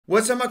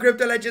What's up, my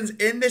crypto legends?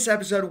 In this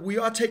episode, we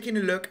are taking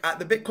a look at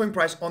the Bitcoin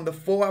price on the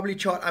 4-hourly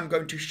chart. I'm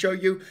going to show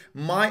you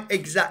my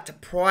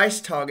exact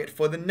price target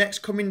for the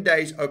next coming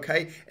days,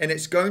 okay? And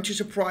it's going to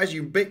surprise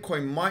you.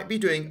 Bitcoin might be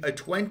doing a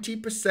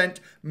 20%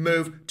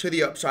 move to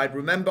the upside.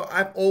 Remember,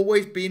 I've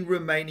always been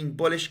remaining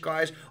bullish,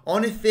 guys.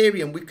 On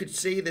Ethereum, we could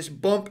see this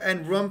bump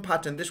and run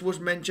pattern. This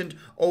was mentioned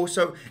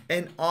also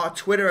in our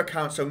Twitter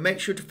account. So make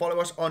sure to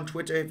follow us on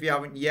Twitter if you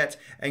haven't yet.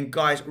 And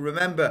guys,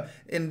 remember,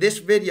 in this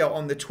video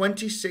on the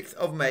 26th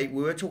of May,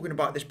 we were talking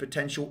about this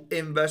potential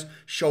inverse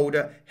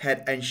shoulder,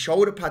 head and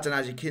shoulder pattern.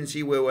 As you can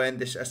see, we were in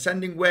this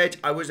ascending wedge.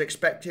 I was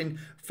expecting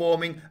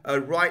forming a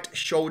right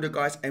shoulder,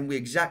 guys, and we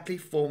exactly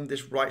formed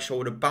this right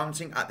shoulder,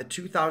 bouncing at the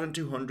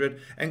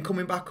 2,200 and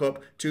coming back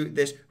up to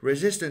this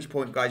resistance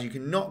point, guys. You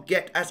cannot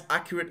get as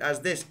accurate as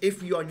this.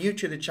 If you are new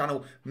to the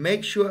channel,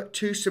 make sure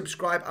to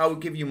subscribe. I will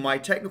give you my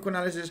technical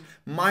analysis,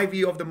 my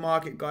view of the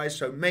market, guys,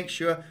 so make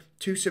sure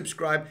to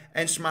subscribe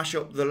and smash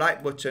up the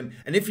like button.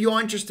 And if you are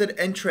interested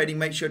in trading,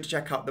 make sure to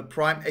check out the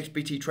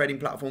PrimeXbt trading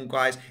platform,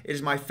 guys. It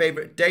is my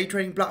favorite day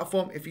trading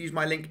platform. If you use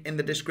my link in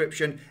the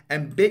description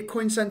and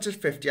Bitcoinsensus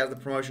 50 as the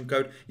promotion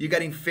code, you're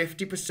getting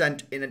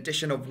 50% in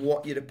addition of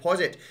what you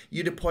deposit.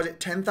 You deposit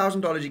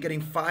 $10,000, you're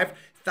getting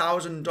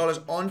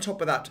 $5,000 on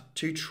top of that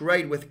to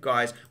trade with,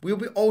 guys. We'll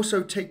be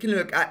also taking a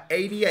look at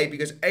ADA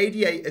because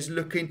ADA is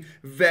looking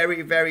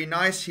very, very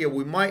nice here.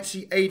 We might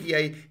see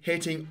ADA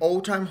hitting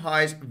all-time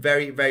highs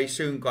very, very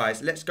soon,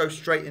 guys. Let's go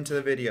straight into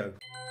the video.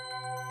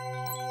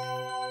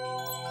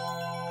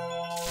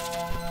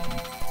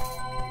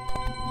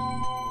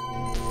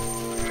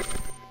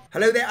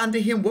 Hello there,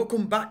 Andy here, and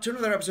welcome back to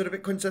another episode of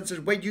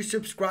Bitcoinsensus, where you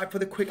subscribe for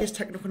the quickest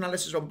technical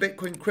analysis on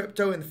Bitcoin,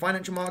 crypto, and the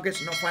financial markets.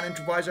 I'm not a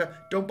financial advisor.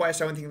 Don't buy or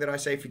sell anything that I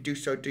say. If you do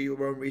so, do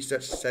your own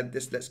research. Said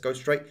this, let's go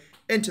straight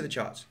into the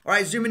charts. All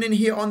right, zooming in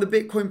here on the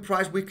Bitcoin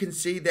price, we can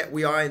see that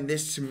we are in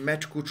this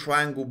symmetrical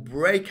triangle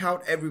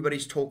breakout.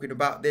 Everybody's talking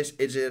about this.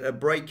 Is it a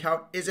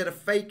breakout? Is it a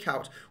fake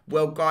out?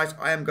 Well, guys,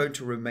 I am going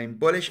to remain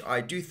bullish.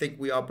 I do think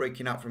we are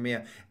breaking out from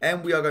here,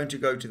 and we are going to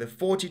go to the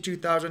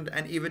 42,000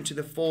 and even to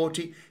the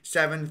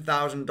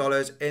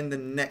 $47,000 in the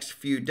next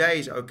few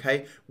days,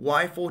 okay?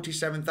 Why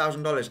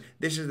 $47,000?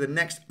 This is the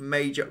next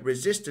major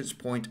resistance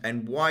point,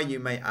 and why, you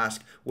may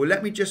ask? Well,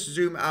 let me just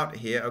zoom out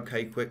here,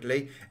 okay,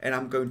 quickly, and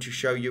I'm going to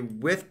show you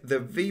with the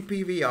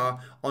VPVR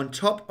on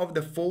top of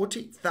the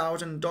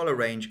 $40,000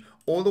 range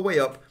all the way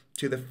up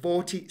to the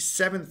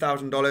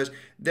 $47,000.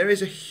 There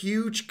is a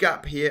huge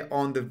gap here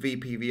on the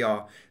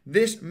VPVR.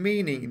 This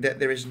meaning that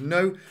there is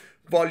no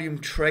volume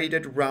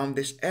traded around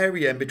this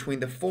area in between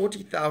the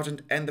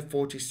 $40,000 and the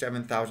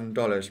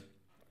 $47,000.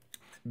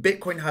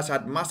 Bitcoin has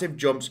had massive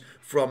jumps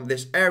from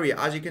this area.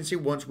 As you can see,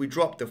 once we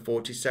dropped the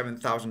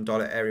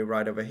 $47,000 area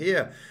right over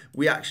here,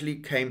 we actually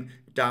came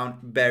down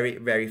very,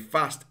 very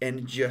fast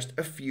in just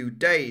a few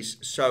days.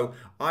 So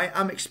I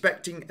am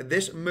expecting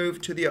this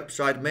move to the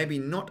upside, maybe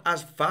not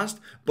as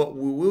fast, but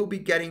we will be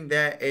getting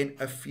there in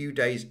a few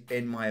days,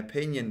 in my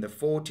opinion. The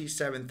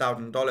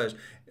 $47,000.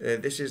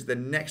 This is the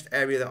next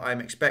area that I'm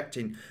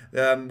expecting.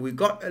 We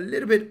got a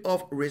little bit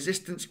of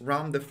resistance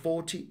around the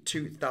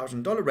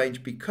 $42,000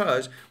 range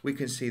because we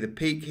can see the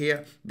peak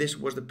here. This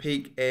was the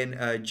peak in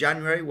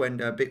January when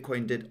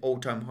Bitcoin did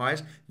all-time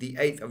highs, the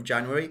 8th of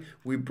January.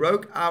 We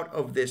broke out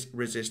of this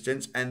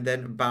resistance and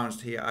then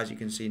bounced here, as you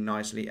can see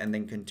nicely, and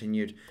then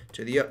continued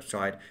to the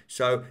upside.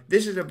 So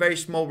this is a very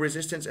small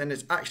resistance, and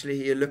it's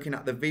actually here looking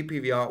at the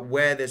VPVR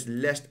where there's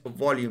less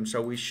volume.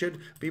 So we should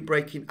be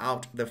breaking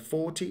out the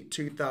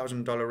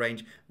 $42,000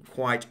 range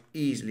quite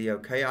easily,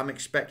 okay? I'm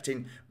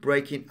expecting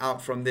breaking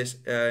out from this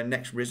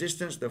next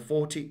resistance, the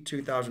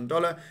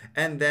 $42,000,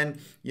 and then,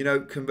 you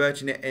know,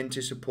 converting it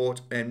into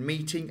support and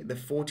meeting the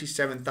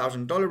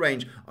 $47,000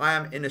 range. I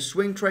am in a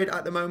swing trade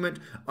at the moment.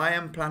 I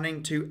am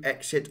planning to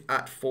exit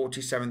at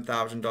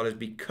 $47,000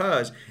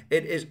 because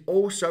it is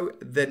also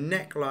the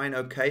neckline,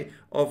 okay,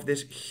 of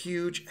this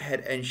huge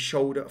head and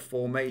shoulder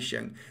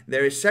formation.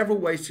 There is several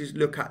ways to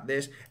look at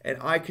this, and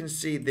I can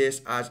see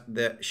this as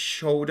the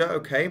shoulder,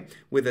 okay,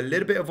 with a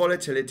little bit of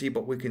volatility,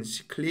 but we can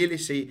clearly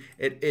see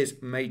it is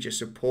major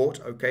support,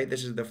 okay?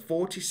 This is the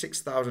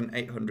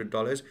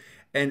 $46,800,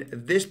 and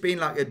this being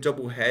like a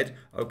double head,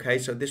 okay?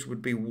 So this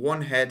would be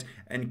one head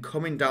and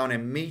coming down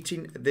and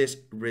meeting this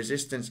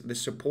resistance, the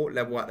support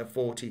level at the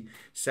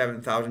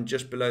 47,000,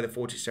 just below the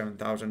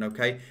 47,000,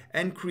 okay?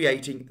 And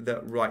creating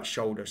the right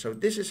shoulder. So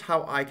this is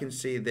how I can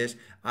see this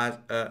as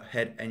a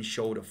head and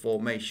shoulder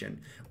formation,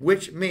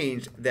 which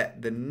means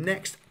that the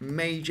next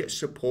major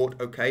support,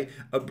 okay,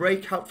 a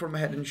breakout from a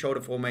head and shoulder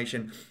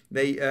formation,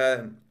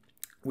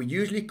 we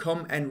usually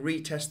come and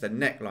retest the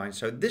neckline.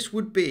 So this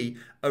would be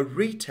a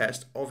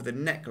retest of the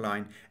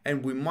neckline,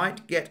 and we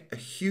might get a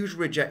huge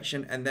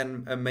rejection and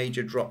then a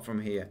major drop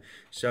from here.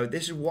 So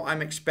this is what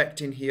I'm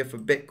expecting here for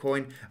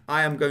Bitcoin.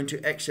 I am going to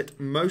exit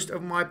most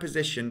of my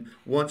position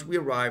once we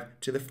arrive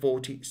to the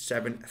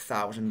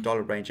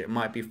 $47,000 range. It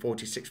might be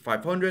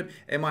 $46,500,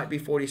 it might be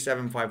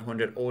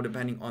 $47,500, all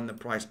depending on the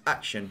price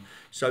action.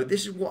 So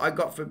this is what I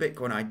got for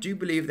Bitcoin. I do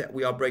believe that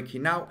we are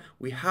breaking out.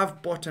 We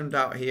have bottomed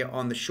out here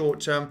on the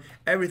short term,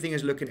 everything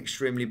is looking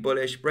extremely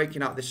bullish,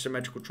 breaking out this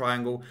symmetrical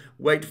triangle.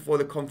 Wait for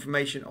the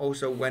confirmation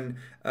also when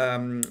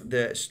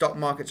the stock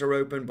markets are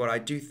open, but I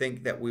do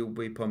think that we will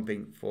be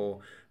pumping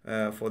for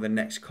the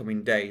next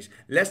coming days.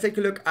 Let's take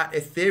a look at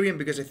Ethereum,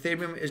 because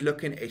Ethereum is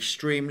looking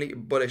extremely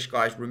bullish,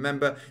 guys.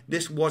 Remember,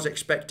 this was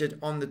expected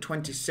on the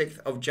 26th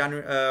of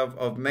January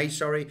of May.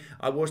 Sorry,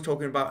 I was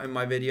talking about in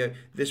my video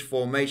this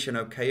formation,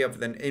 okay,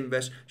 of an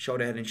inverse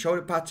shoulder, head and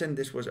shoulder pattern.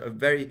 This was a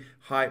very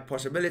high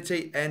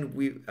possibility, and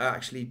we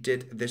actually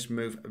did this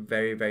move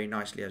very, very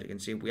nicely. As you can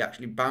see, we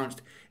actually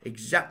bounced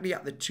exactly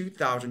at the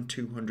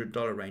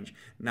 $2,200 range.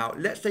 Now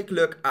let's take a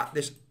look at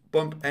this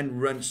bump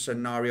and run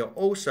scenario.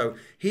 Also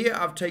here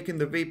I've taken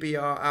the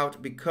VPR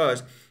out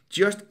because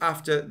just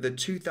after the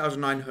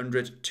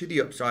 2,900 to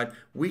the upside,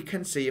 we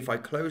can see if I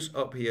close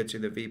up here to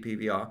the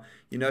VPVR,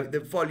 you know, the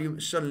volume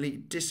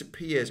suddenly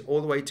disappears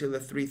all the way to the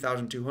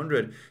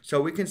 3,200.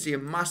 So we can see a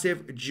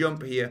massive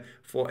jump here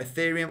for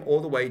Ethereum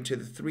all the way to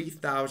the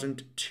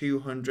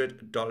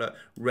 $3,200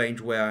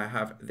 range, where I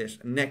have this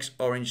next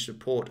orange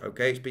support.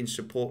 Okay, it's been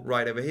support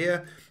right over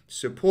here,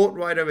 support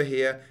right over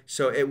here,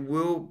 so it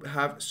will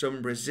have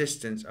some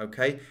resistance.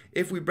 Okay,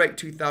 if we break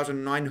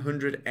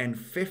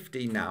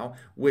 2,950 now,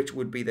 which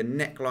would be the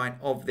neckline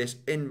of this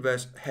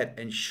inverse head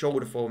and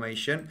shoulder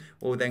formation,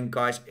 well then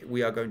guys,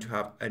 we are going to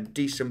have a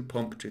decent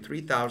pump to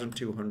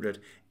 3,200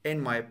 in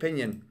my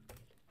opinion.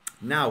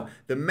 Now,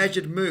 the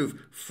measured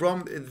move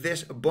from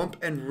this bump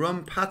and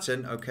run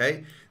pattern,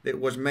 okay, that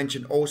was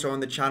mentioned also on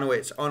the channel.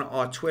 It's on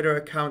our Twitter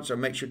account, so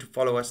make sure to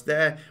follow us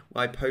there.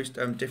 I post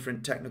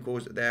different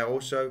technicals there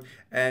also.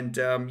 And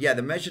yeah,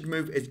 the measured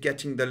move is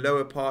getting the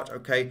lower part,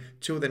 okay,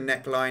 to the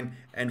neckline,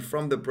 and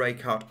from the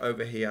breakout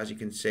over here, as you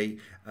can see,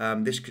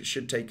 this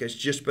should take us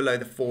just below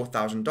the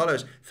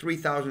 $4,000,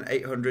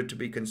 3,800 to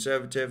be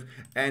conservative.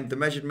 And the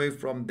measured move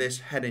from this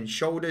head and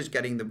shoulders,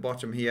 getting the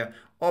bottom here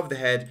of the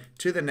head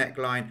to the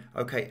neckline,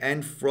 okay,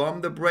 and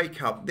from the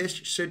breakout, this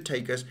should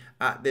take us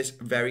at this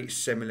very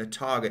similar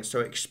target. So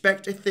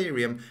expect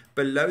Ethereum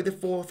below the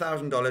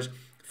 $4,000,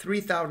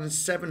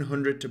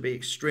 3,700 to be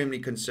extremely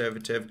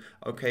conservative.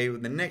 Okay,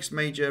 the next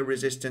major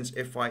resistance,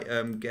 if I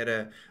get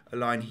a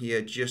line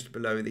here just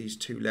below these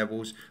two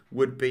levels,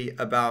 would be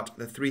about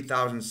the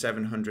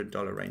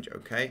 $3,700 range.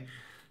 Okay,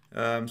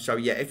 so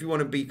yeah, if you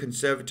want to be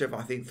conservative,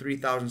 I think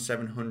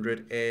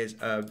 3,700 is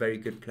a very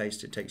good place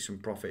to take some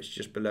profits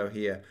just below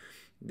here.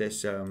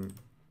 This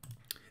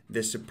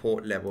this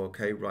support level,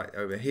 okay, right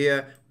over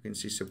here, we can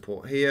see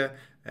support here,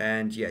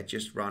 and yeah,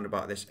 just round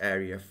about this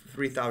area,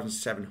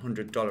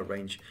 $3,700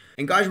 range.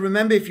 And guys,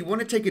 remember, if you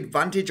want to take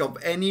advantage of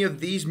any of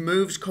these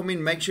moves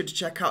coming, make sure to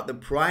check out the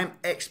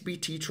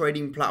PrimeXbt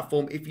trading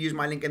platform. If you use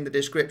my link in the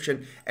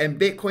description, and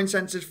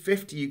Bitcoinsensus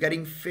 50, you're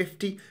getting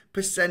 50%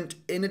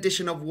 in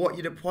addition of what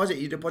you deposit.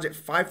 You deposit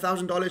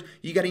 $5,000,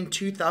 you're getting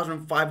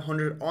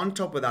 $2,500 on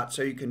top of that,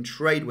 so you can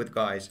trade with,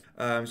 guys.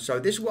 So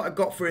this is what I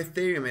got for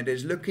Ethereum. It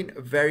is looking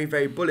very,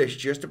 very bullish,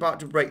 just about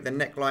to break the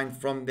neckline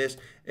from this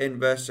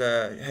inverse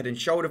head and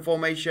shoulder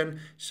formation.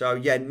 So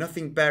yeah,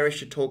 nothing bearish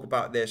to talk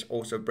about this.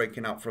 Also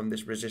breaking out from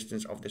this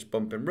resistance of this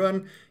bump and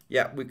run.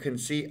 Yeah, we can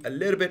see a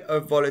little bit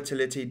of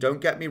volatility.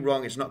 Don't get me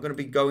wrong, it's not going to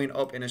be going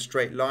up in a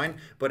straight line,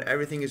 but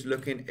everything is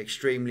looking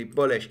extremely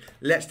bullish.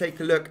 Let's take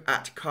a look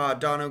at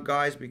Cardano,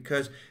 guys,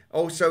 because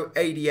also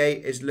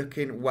ADA is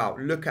looking, wow,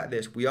 look at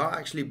this. We are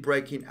actually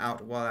breaking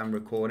out while I'm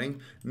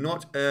recording.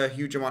 Not a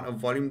huge amount of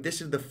volume.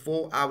 This is the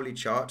 4-hourly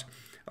chart.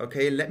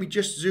 Okay, let me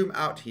just zoom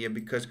out here,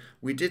 because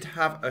we did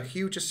have a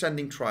huge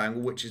ascending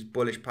triangle, which is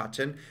bullish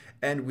pattern,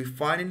 and we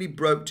finally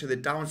broke to the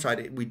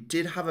downside. We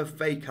did have a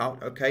fake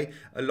out, okay?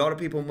 A lot of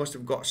people must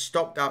have got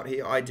stopped out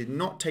here. I did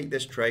not take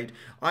this trade.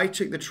 I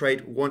took the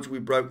trade once we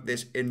broke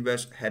this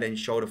inverse head and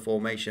shoulder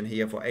formation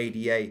here for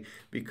ADA,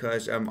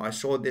 because I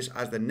saw this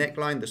as the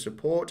neckline, the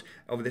support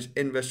of this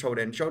inverse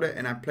shoulder and shoulder,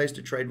 and I placed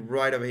a trade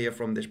right over here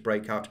from this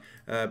breakout,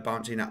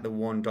 bouncing at the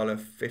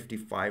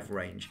 $1.55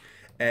 range.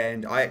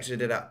 And I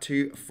exited at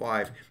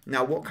 2.5.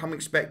 Now, what can we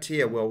expect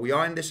here? Well, we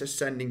are in this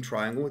ascending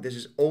triangle. This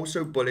is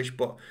also bullish,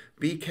 but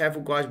be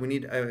careful, guys. We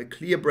need a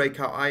clear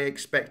breakout. I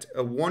expect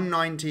a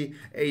 190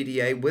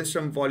 ADA with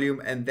some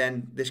volume, and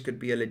then this could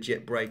be a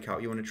legit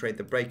breakout. You want to trade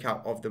the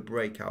breakout of the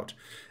breakout.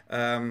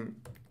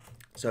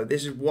 So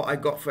this is what I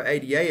got for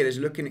ADA. It is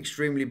looking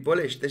extremely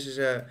bullish. This is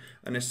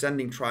an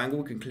ascending triangle.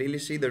 We can clearly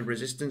see the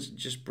resistance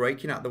just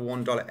breaking at the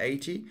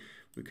 $1.80.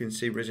 We can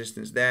see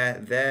resistance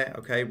there,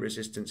 okay,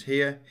 resistance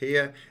here,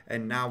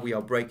 and now we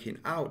are breaking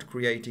out,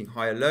 creating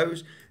higher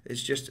lows.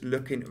 It's just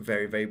looking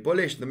very, very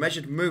bullish. The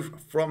measured move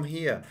from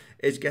here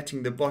is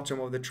getting the bottom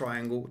of the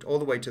triangle all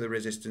the way to the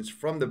resistance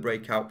from the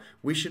breakout.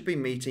 We should be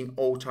meeting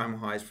all-time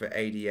highs for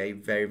ADA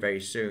very, very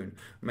soon.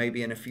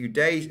 Maybe in a few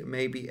days,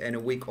 maybe in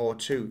a week or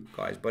two,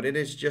 guys. But it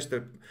is just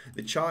the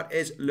chart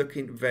is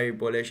looking very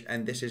bullish,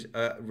 and this is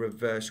a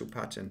reversal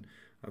pattern.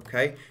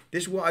 Okay,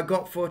 this is what I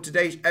got for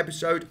today's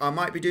episode. I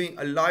might be doing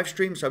a live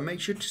stream, so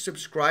make sure to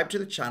subscribe to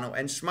the channel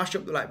and smash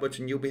up the like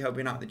button. You'll be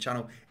helping out the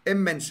channel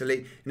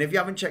immensely. And if you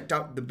haven't checked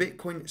out the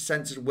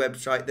Bitcoinsensus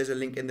website, there's a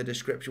link in the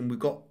description. We've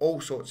got all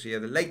sorts here,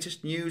 the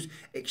latest news,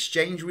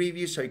 exchange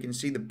reviews, so you can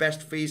see the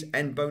best fees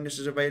and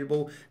bonuses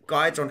available,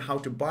 guides on how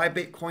to buy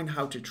Bitcoin,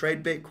 how to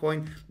trade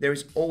Bitcoin. There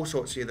is all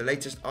sorts here, the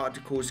latest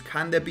articles.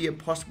 Can there be a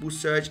possible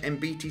surge in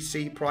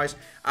BTC price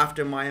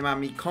after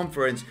Miami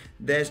conference?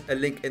 There's a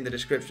link in the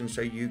description,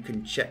 so you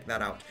can check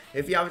that out.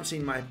 If you haven't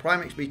seen my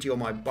PrimeXbt or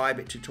my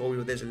Bybit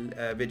tutorial, there's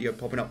a video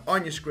popping up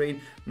on your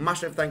screen.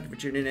 Massive thank you for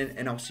tuning in,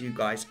 and I'll see you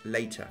guys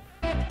later.